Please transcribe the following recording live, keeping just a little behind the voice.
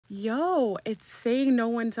Yo, it's saying no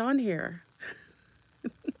one's on here.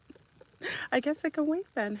 I guess I can wait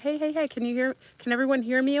then. Hey, hey, hey, can everyone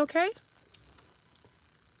hear me okay?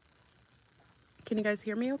 Can you guys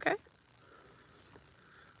hear me okay?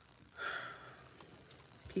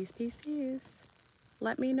 Peace, peace, peace.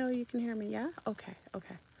 Let me know you can hear me, yeah? Okay,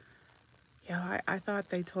 okay. Yeah, I thought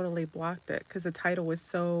they totally blocked it because the title was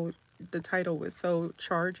so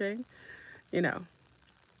charging, you know.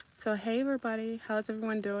 So hey everybody, how's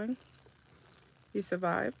everyone doing? You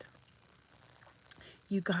survived?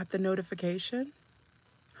 You got the notification?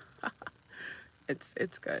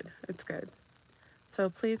 It's good. It's good.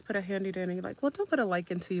 So please put a handy dandy like, well, don't put a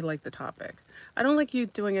like until you like the topic. I don't like you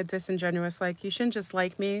doing a disingenuous like. You shouldn't just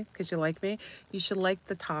like me because you like me. You should like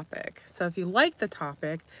the topic. So if you like the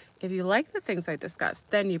topic, if you like the things I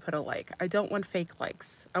discussed, then you put a like. I don't want fake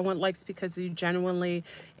likes. I want likes because you genuinely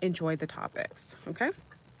enjoy the topics. Okay?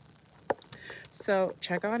 So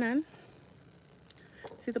check on in.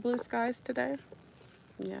 See the blue skies today?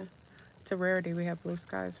 Yeah. It's a rarity we have blue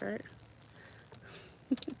skies, right?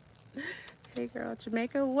 Hey girl,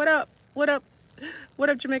 Jamaica, what up? What up? What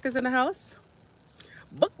up, Jamaica's in the house?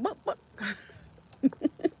 Book, book, book.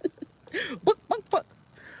 Book, book, book.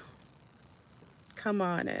 Come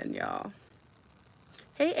on in, y'all.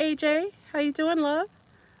 Hey AJ, how you doing, love?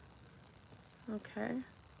 Okay.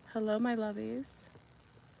 Hello, my lovies.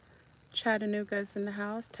 Chattanooga's in the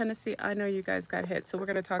house. Tennessee, I know you guys got hit, so we're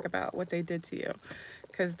gonna talk about what they did to you.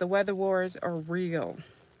 Because the weather wars are real.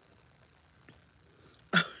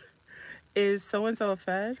 Is so and so a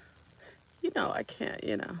Fed? I can't,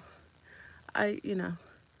 I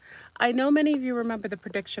I know many of you remember the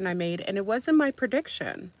prediction I made, and it wasn't my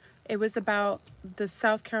prediction. It was about the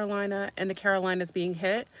South Carolina and the Carolinas being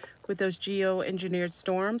hit with those geo-engineered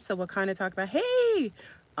storms. So we'll kind of talk about, hey,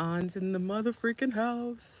 On's in the mother freaking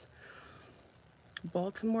house.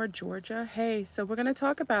 Baltimore, Georgia. Hey, so we're going to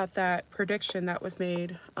talk about that prediction that was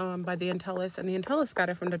made by the Intellis, and the Intellis got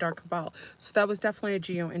it from the Dark Cabal. So that was definitely a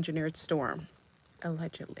geo-engineered storm,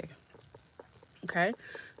 allegedly. Okay,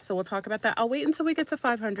 so we'll talk about that. I'll wait until we get to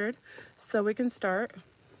 500 so we can start.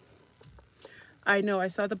 I know I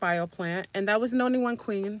saw the bio plant, and that wasn't the only one,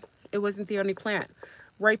 Queen. It wasn't the only plant.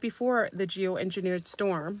 Right before the geoengineered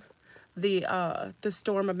storm, the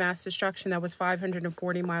storm of mass destruction that was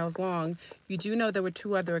 540 miles long, you do know there were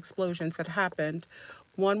two other explosions that happened.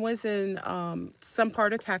 One was in some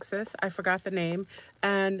part of Texas, I forgot the name,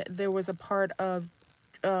 and there was a part of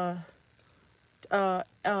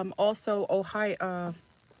also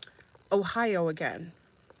Ohio again.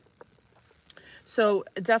 So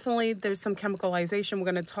definitely there's some chemicalization.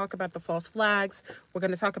 We're going to talk about the false flags. We're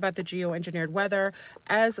going to talk about the geoengineered weather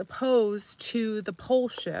as opposed to the pole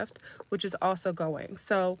shift, which is also going.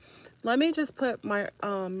 So let me just put my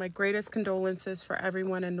greatest condolences for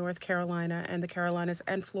everyone in North Carolina and the Carolinas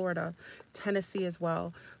and Florida, Tennessee as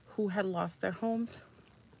well, who had lost their homes,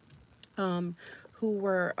 who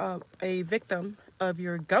were a victim of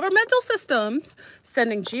your governmental systems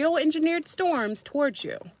sending geoengineered storms towards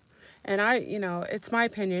you. And it's my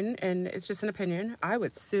opinion, and it's just an opinion. I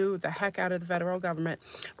would sue the heck out of the federal government.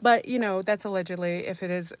 But, that's allegedly if it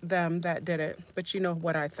is them that did it. But you know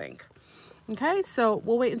what I think. Okay, so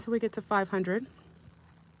we'll wait until we get to 500.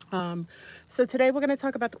 So today we're going to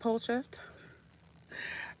talk about the pole shift.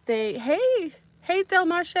 Hey, Del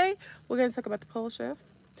Marche. We're going to talk about the pole shift.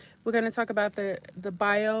 We're going to talk about the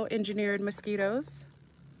bioengineered mosquitoes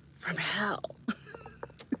from hell.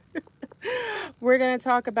 We're going to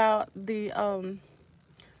talk about the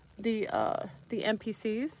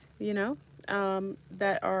NPCs,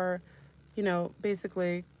 that are,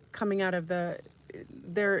 basically coming out of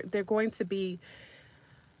they're going to be,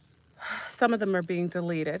 some of them are being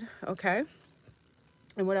deleted, okay?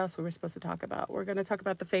 And what else were we supposed to talk about? We're going to talk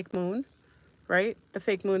about the fake moon, right? The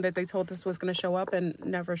fake moon that they told us was going to show up and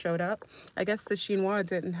never showed up. I guess the Chinois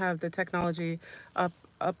didn't have the technology up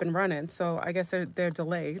and running, so I guess they're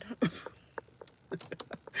delayed.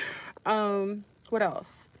 What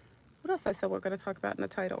else? What else I said we're going to talk about in the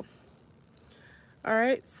title? All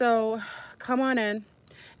right, so come on in.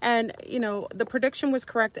 And, the prediction was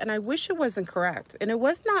correct, and I wish it wasn't correct. And it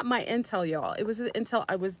was not my intel, y'all. It was the intel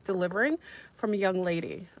I was delivering from a young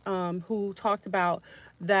lady who talked about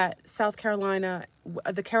that South Carolina,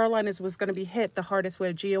 the Carolinas was going to be hit the hardest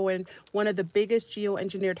with one of the biggest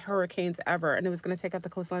geoengineered hurricanes ever, and it was going to take out the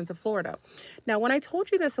coastlines of Florida. Now, when I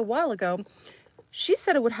told you this a while ago, she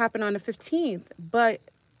said it would happen on the 15th, but,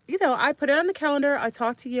 I put it on the calendar. I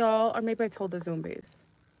talked to y'all, or maybe I told the Zombies.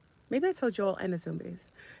 Maybe I told Joel and the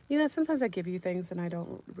Zombies. Sometimes I give you things and I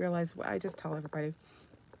don't realize. I just tell everybody.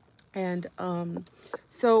 And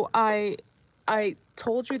so I I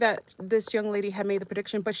told you that this young lady had made the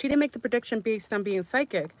prediction, but she didn't make the prediction based on being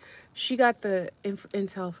psychic. She got the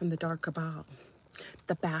intel from the dark cabal,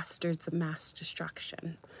 the bastards of mass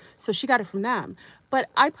destruction. So she got it from them. But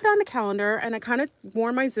I put on the calendar and I kind of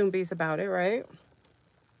warned my Zombies about it, right?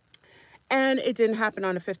 And it didn't happen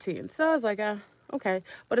on the 15th. So I was like, okay.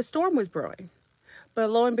 But a storm was brewing. But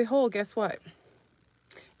lo and behold, guess what?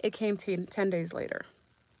 It came 10 days later.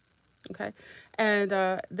 Okay. And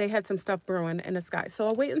they had some stuff brewing in the sky. So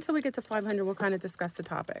I'll wait until we get to 500. We'll kind of discuss the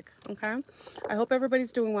topic. Okay. I hope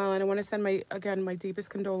everybody's doing well. And I want to send my deepest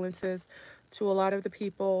condolences to a lot of the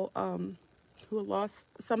people who lost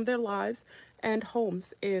some of their lives and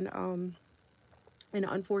homes in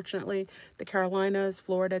unfortunately the Carolinas,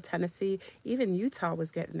 Florida, Tennessee, even Utah was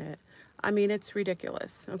getting it. I mean, it's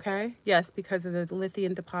ridiculous, okay? Yes, because of the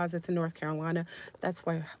lithium deposits in North Carolina. That's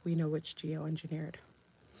why we know it's geoengineered.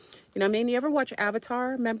 You know what I mean? You ever watch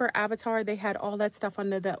Avatar? Remember Avatar? They had all that stuff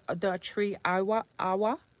under the tree, Awa?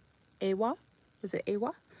 Was it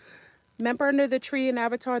Awa? Remember under the tree in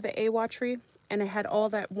Avatar, the Awa tree? And it had all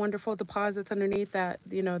that wonderful deposits underneath that,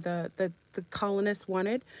 you know, the colonists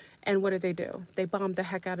wanted. And what did they do? They bombed the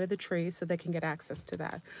heck out of the tree so they can get access to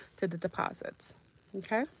that, to the deposits.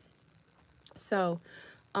 Okay? So,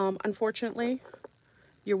 unfortunately,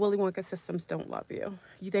 your Willy Wonka systems don't love you.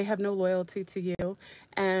 They have no loyalty to you.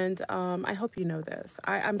 And I hope you know this.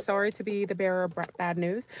 I'm sorry to be the bearer of bad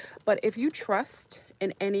news, but if you trust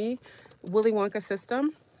in any Willy Wonka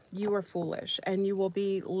system, you are foolish and you will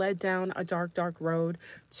be led down a dark, dark road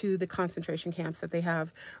to the concentration camps that they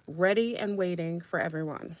have ready and waiting for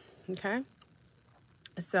everyone. Okay?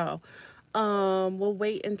 So we'll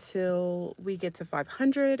wait until we get to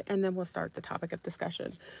 500 and then we'll start the topic of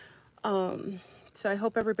discussion. So I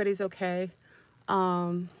hope everybody's okay.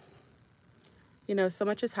 You know, so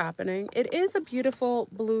much is happening. It is a beautiful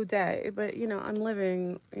blue day, but, you know, I'm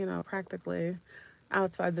living, you know, practically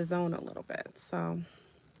outside the zone a little bit. So,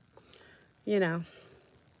 you know,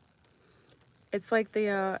 it's like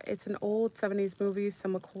it's an old 70s movie.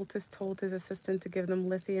 Some occultist told his assistant to give them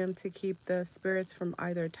lithium to keep the spirits from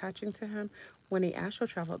either attaching to him when he astral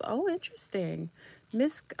traveled. Oh, interesting.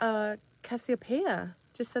 Miss Cassiopeia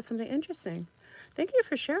just said something interesting. Thank you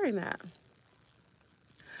for sharing that.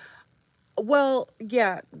 Well,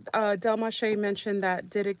 yeah, Delmache mentioned that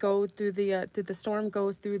did the storm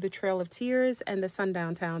go through the Trail of Tears and the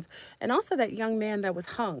sundown towns? And also that young man that was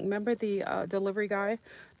hung. Remember the delivery guy,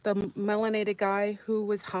 the melanated guy who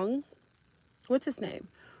was hung? What's his name?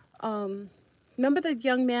 Remember the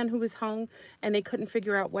young man who was hung and they couldn't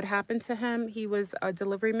figure out what happened to him? He was a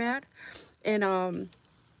delivery man in,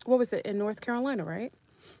 what was it, in North Carolina, right?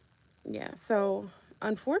 Yeah, so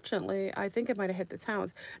unfortunately, I think it might have hit the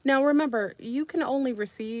towns. Now, remember, you can only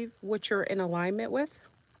receive what you're in alignment with.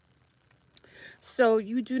 So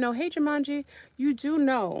you do know, hey, Jumanji, you do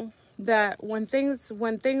know that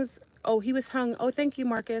oh, he was hung. Oh, thank you,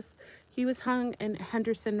 Marcus. He was hung in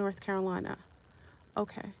Henderson, North Carolina.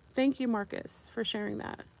 Okay. Thank you, Marcus, for sharing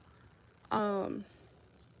that.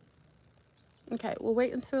 Okay, we'll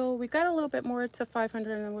wait until we got a little bit more to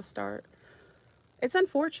 500 and then we'll start. It's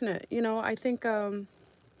unfortunate, you know. I think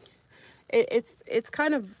it's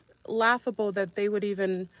kind of laughable that they would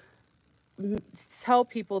even tell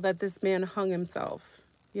people that this man hung himself.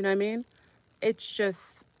 You know what I mean? It's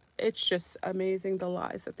just amazing the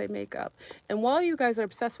lies that they make up. And while you guys are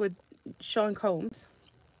obsessed with Sean Combs,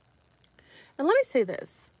 and let me say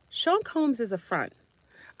this, Sean Combs is a front.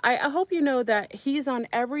 I hope you know that he's on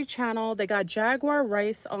every channel. They got Jaguar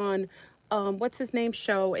Rice on what's his name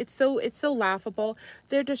show. It's so laughable.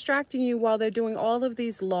 They're distracting you while they're doing all of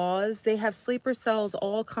these laws. They have sleeper cells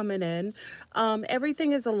all coming in.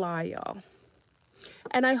 Everything is a lie, y'all.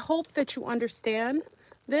 And I hope that you understand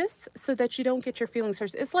this so that you don't get your feelings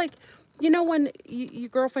hurt. It's like, you know, when your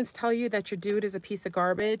girlfriends tell you that your dude is a piece of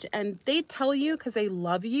garbage, and they tell you because they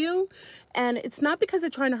love you, and it's not because they're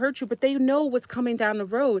trying to hurt you, but they know what's coming down the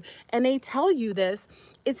road, and they tell you this.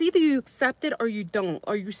 It's either you accept it or you don't,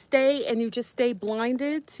 or you stay and you just stay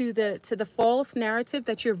blinded to the false narrative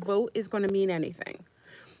that your vote is going to mean anything.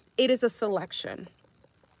 It is a selection.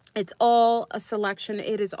 It's all a selection.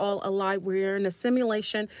 It is all a lie. We're in a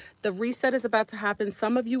simulation. The reset is about to happen.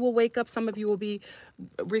 Some of you will wake up. Some of you will be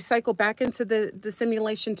recycled back into the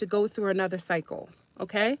simulation to go through another cycle.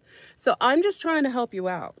 Okay? So I'm just trying to help you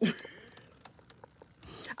out.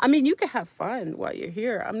 I mean, you can have fun while you're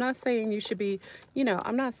here. I'm not saying you should be, you know,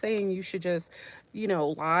 I'm not saying you should just, you know,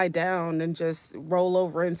 lie down and just roll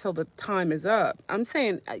over until the time is up. I'm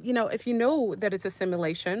saying, you know, if you know that it's a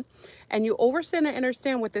simulation and you understand and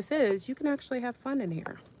understand what this is, you can actually have fun in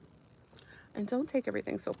here. And don't take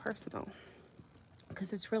everything so personal.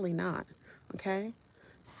 because it's really not. Okay.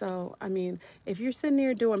 So, I mean, if you're sitting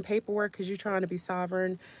here doing paperwork because you're trying to be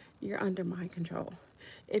sovereign, you're under mind control.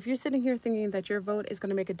 If you're sitting here thinking that your vote is going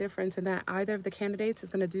to make a difference and that either of the candidates is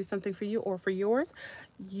going to do something for you or for yours,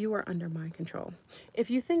 you are under mind control. If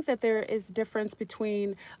you think that there is difference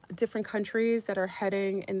between different countries that are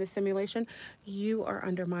heading in the simulation, you are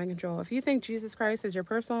under mind control. If you think Jesus Christ is your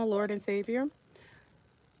personal Lord and Savior,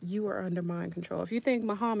 you are under mind control. If you think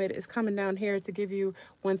Muhammad is coming down here to give you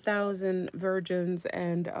 1,000 virgins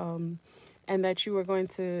and that you are going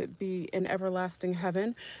to be in everlasting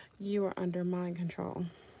heaven, you are under mind control.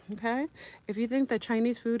 Okay? If you think that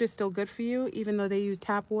Chinese food is still good for you, even though they use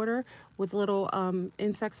tap water with little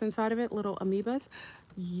insects inside of it, little amoebas,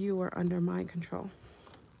 you are under mind control.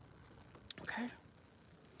 Okay?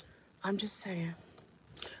 I'm just saying.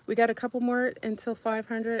 We got a couple more until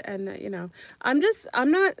 500, and you know, I'm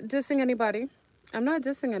not dissing anybody. I'm not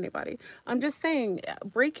dissing anybody. I'm just saying,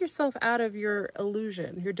 break yourself out of your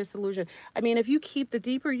illusion, your disillusion. I mean, if you keep, the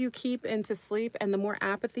deeper you keep into sleep and the more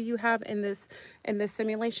apathy you have in this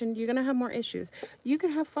simulation, you're gonna have more issues. You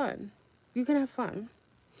can have fun. You can have fun,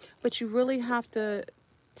 but you really have to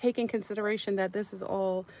take in consideration that this is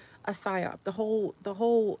all a psyop. The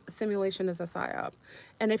whole simulation is a psyop.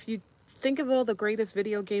 And if you think of all the greatest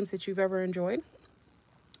video games that you've ever enjoyed,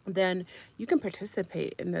 then you can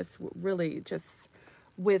participate in this really just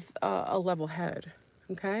with a level head.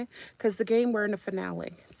 Okay, because the game, we're in the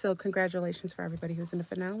finale, so congratulations for everybody who's in the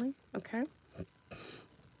finale. Okay.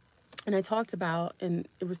 And I talked about, and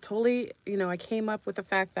it was totally, you know, I came up with the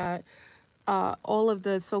fact that all of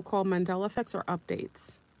the so-called Mandela effects are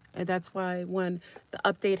updates. And that's why when the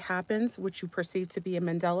update happens, which you perceive to be a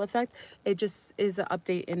Mandela effect, it just is an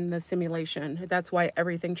update in the simulation. That's why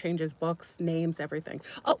everything changes, books, names, everything.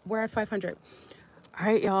 Oh, we're at 500. All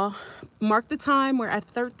right, y'all. Mark the time. We're at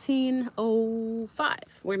 13:05.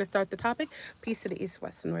 We're going to start the topic. Peace to the east,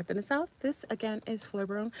 west, north, and the south. This, again, is Fleur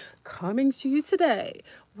Brun coming to you today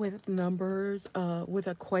with numbers,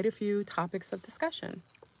 with quite a few topics of discussion.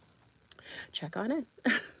 Check on it.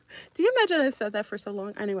 Do you imagine I've said that for so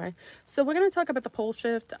long? Anyway, so we're going to talk about the pole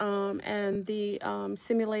shift and the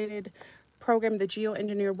simulated program, the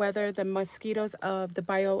geoengineered weather, the mosquitoes of the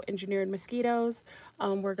bioengineered mosquitoes.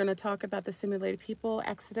 We're going to talk about the simulated people,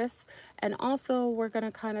 Exodus. And also we're going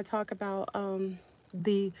to kind of talk about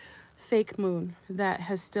the fake moon that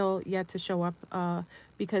has still yet to show up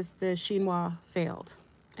because the Chinois failed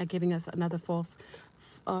at giving us another false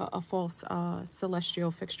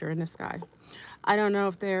celestial fixture in the sky. I don't know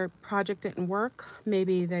if their project didn't work.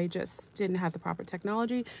 Maybe they just didn't have the proper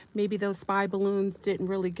technology. Maybe those spy balloons didn't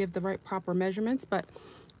really give the right proper measurements, but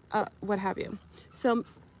what have you. So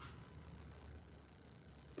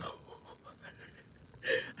I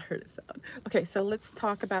heard a sound. Okay, so let's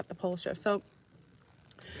talk about the pole shift. So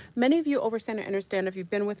many of you understand and understand, if you've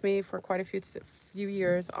been with me for quite a few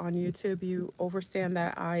years on YouTube, you understand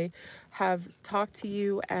that I have talked to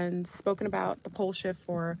you and spoken about the pole shift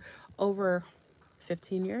for over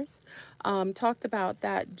 15 years. Talked about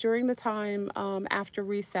that during the time after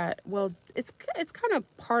reset. Well, it's kind of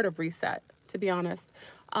part of reset, to be honest.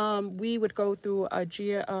 We would go through a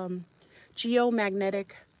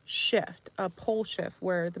geomagnetic shift, a pole shift,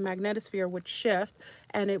 where the magnetosphere would shift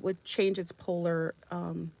and it would change its polar,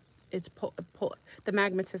 the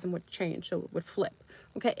magnetism would change, so it would flip.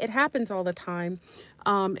 Okay, it happens all the time.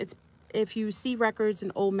 If you see records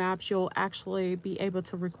and old maps, you'll actually be able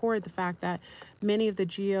to record the fact that many of the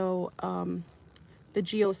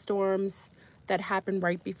geostorms that happened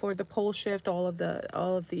right before the pole shift, all of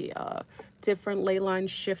the different ley lines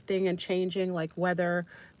shifting and changing, like weather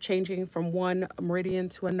changing from one meridian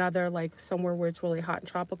to another, like somewhere where it's really hot and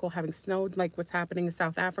tropical, having snow, like what's happening in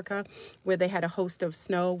South Africa, where they had a host of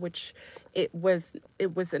snow, which I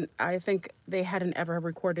think they hadn't ever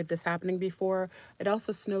recorded this happening before. It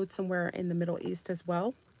also snowed somewhere in the Middle East as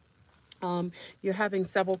well. You're having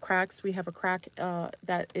several cracks. We have a crack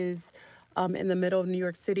that is in the middle of New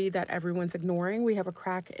York City that everyone's ignoring. We have a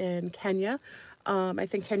crack in Kenya. I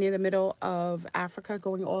think Kenya, in the middle of Africa,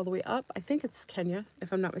 going all the way up. I think it's Kenya,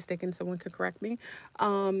 if I'm not mistaken. Someone could correct me.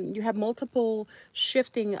 You have multiple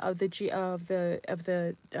shifting of the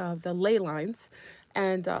ley lines,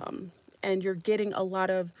 and you're getting a lot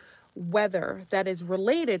of weather that is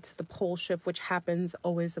related to the pole shift, which happens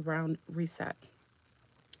always around reset.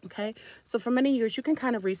 Okay, so for many years, you can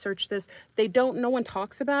kind of research this. No one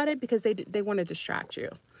talks about it because they want to distract you.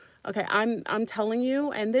 Okay, I'm telling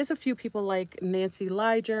you, and there's a few people like Nancy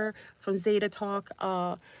Liger from Zeta Talk.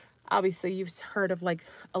 Obviously, you've heard of like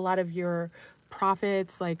a lot of your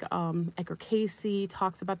prophets, like Edgar Casey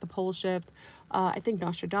talks about the pole shift. I think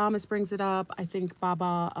Nostradamus brings it up. I think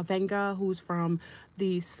Baba Avenga, who's from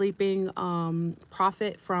the sleeping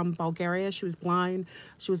prophet from Bulgaria. She was blind.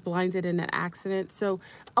 She was blinded in an accident. So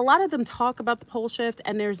a lot of them talk about the pole shift,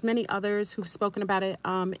 and there's many others who've spoken about it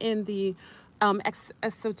in the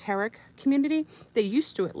esoteric community. They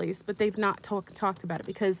used to, at least, but they've not talked about it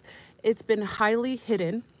because it's been highly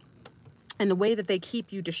hidden. And the way that they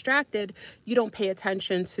keep you distracted, you don't pay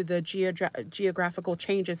attention to the geographical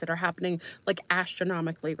changes that are happening like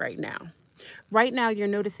astronomically right now. Right now, you're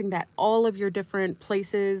noticing that all of your different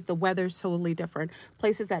places, the weather's totally different.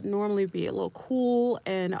 Places that normally be a little cool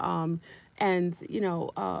and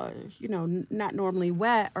not normally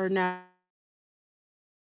wet or now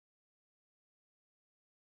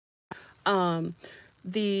um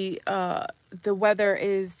the weather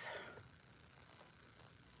is,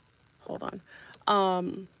 hold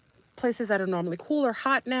on, places that are normally cool are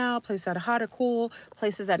hot now, places that are hot are cool,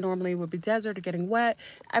 places that normally would be desert are getting wet.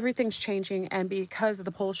 Everything's changing, and because of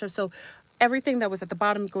the pole shift, so everything that was at the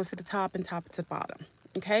bottom goes to the top and top to bottom.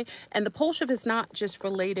 Okay, and the pole shift is not just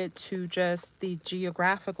related to just the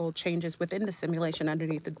geographical changes within the simulation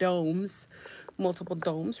underneath the domes, multiple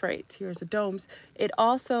domes, right, tiers of domes. It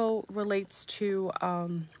also relates to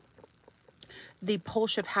the pole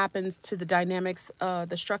shift happens to the dynamics,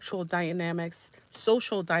 the structural dynamics,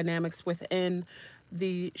 social dynamics within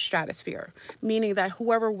the stratosphere, meaning that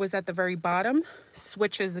whoever was at the very bottom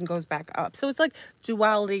switches and goes back up. So it's like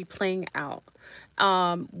duality playing out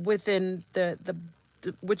within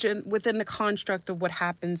within the construct of what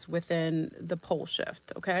happens within the pole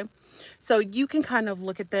shift. Okay, so you can kind of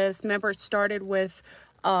look at this. Remember, it started with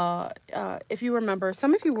if you remember,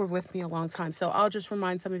 some of you were with me a long time, so I'll just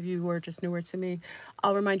remind some of you who are just newer to me.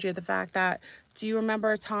 I'll remind you of the fact that, do you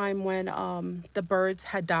remember a time when the birds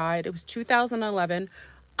had died? It was 2011.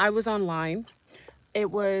 I was online. It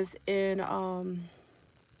was in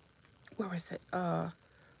where was it?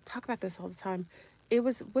 Talk about this all the time.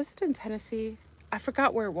 Was it in Tennessee? I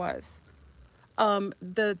forgot where it was.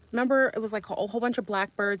 Remember, it was like a whole bunch of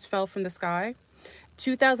blackbirds fell from the sky.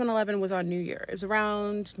 2011 was on New Year. It was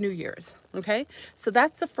around New Year's. Okay, so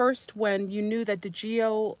that's the first when you knew that the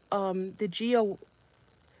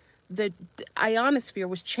ionosphere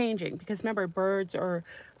was changing, because remember, birds are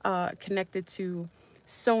connected to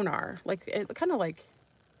sonar, like kind of like,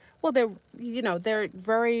 well, they're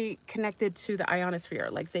very connected to the ionosphere.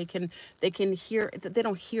 Like they can hear, they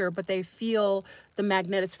don't hear, but they feel the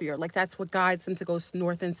magnetosphere. Like that's what guides them to go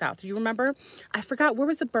north and south. Do you remember? I forgot, where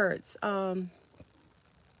was the birds?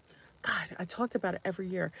 God, I talked about it every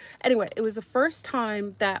year. Anyway, it was the first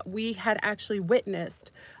time that we had actually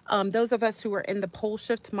witnessed, those of us who were in the pole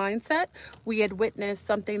shift mindset, we had witnessed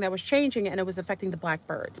something that was changing, and it was affecting the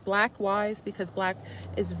blackbirds. Black, wise, because black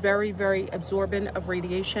is very, very absorbent of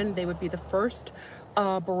radiation. They would be the first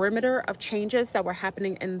barometer of changes that were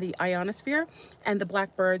happening in the ionosphere, and the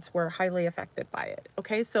blackbirds were highly affected by it.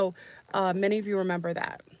 Okay, so many of you remember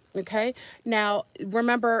that. Okay, now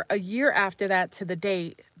remember, a year after that to the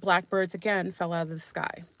date, blackbirds again fell out of the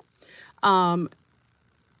sky.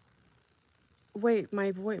 Wait,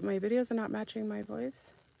 my videos are not matching my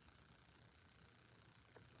voice.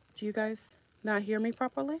 Do you guys not hear me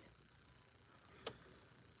properly?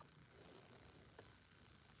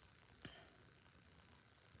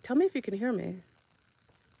 Tell me if you can hear me.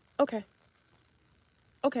 Okay,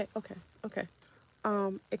 okay, okay.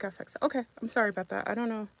 It got fixed. Okay, I'm sorry about that. I don't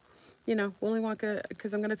know. Willy Wonka,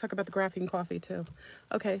 because I'm going to talk about the graphene coffee too.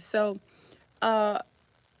 Okay, so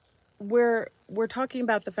we're talking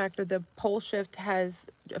about the fact that the pole shift has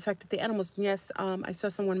affected the animals. And yes, I saw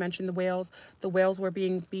someone mention the whales. The whales were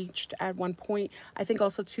being beached at one point. I think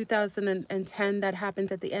also 2010, that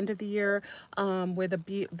happened at the end of the year, where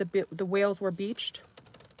the whales were beached.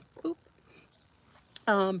 Oop.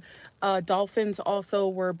 Dolphins also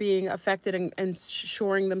were being affected and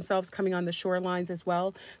shoring themselves, coming on the shorelines as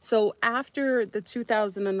well. So after the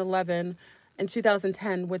 2011 and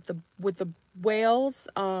 2010 with the whales,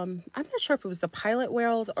 I'm not sure if it was the pilot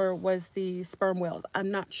whales or was the sperm whales. I'm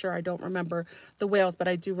not sure. I don't remember the whales, but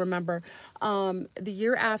I do remember the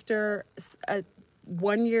year after,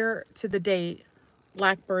 1 year to the date,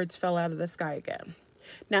 blackbirds fell out of the sky again.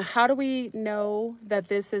 Now, how do we know that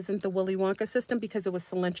this isn't the Willy Wonka system? Because it was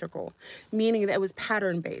cylindrical, meaning that it was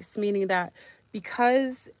pattern based, meaning that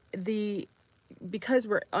because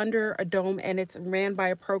we're under a dome and it's ran by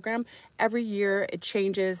a program, every year it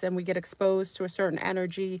changes and we get exposed to a certain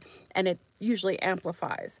energy, and it usually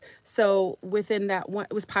amplifies. So within that one,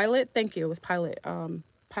 it was pilot. Thank you. It was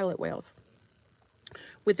pilot whales.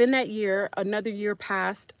 Within that year, another year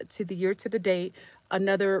passed to the date.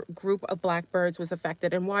 another group of blackbirds was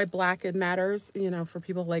affected. And why black it matters, you know, for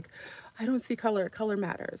people like, I don't see color. Color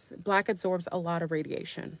matters. Black absorbs a lot of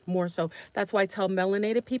radiation, more so. That's why I tell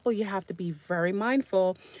melanated people you have to be very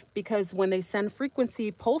mindful, because when they send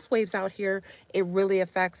frequency pulse waves out here, it really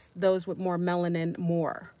affects those with more melanin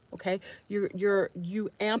more. Okay, you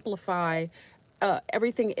amplify.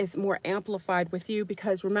 Everything is more amplified with you,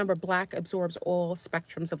 because remember, black absorbs all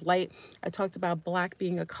spectrums of light. I talked about black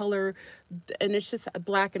being a color, and it's just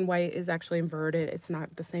black and white is actually inverted. It's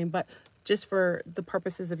not the same, but just for the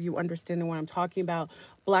purposes of you understanding what I'm talking about,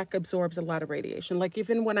 black absorbs a lot of radiation. Like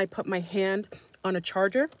even when I put my hand on a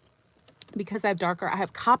charger, because I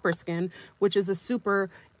have copper skin, which is a super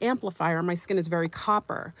amplifier. My skin is very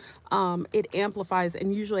copper. It amplifies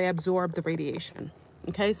and usually absorb the radiation.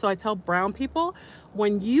 Okay, so I tell brown people,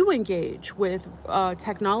 when you engage with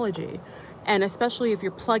technology, and especially if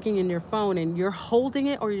you're plugging in your phone and you're holding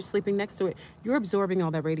it or you're sleeping next to it, you're absorbing all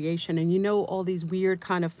that radiation, and you know all these weird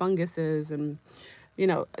kind of funguses and, you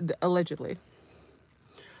know, allegedly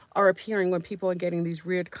are appearing when people are getting these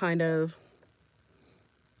weird kind of,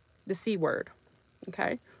 the C word,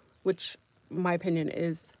 okay, which my opinion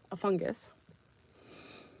is a fungus.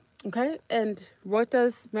 Okay, and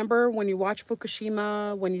remember when you watch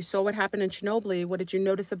Fukushima, when you saw what happened in Chernobyl, what did you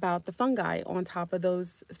notice about the fungi on top of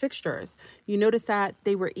those fixtures? You notice that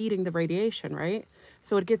they were eating the radiation, right?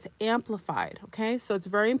 So it gets amplified, okay? So it's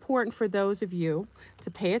very important for those of you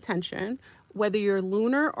to pay attention, whether you're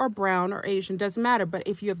lunar or brown or Asian, doesn't matter. But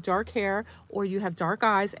if you have dark hair or you have dark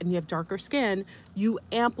eyes and you have darker skin, you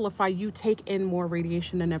amplify, you take in more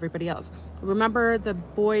radiation than everybody else. Remember the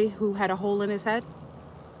boy who had a hole in his head?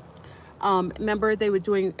 Remember they were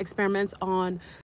doing experiments on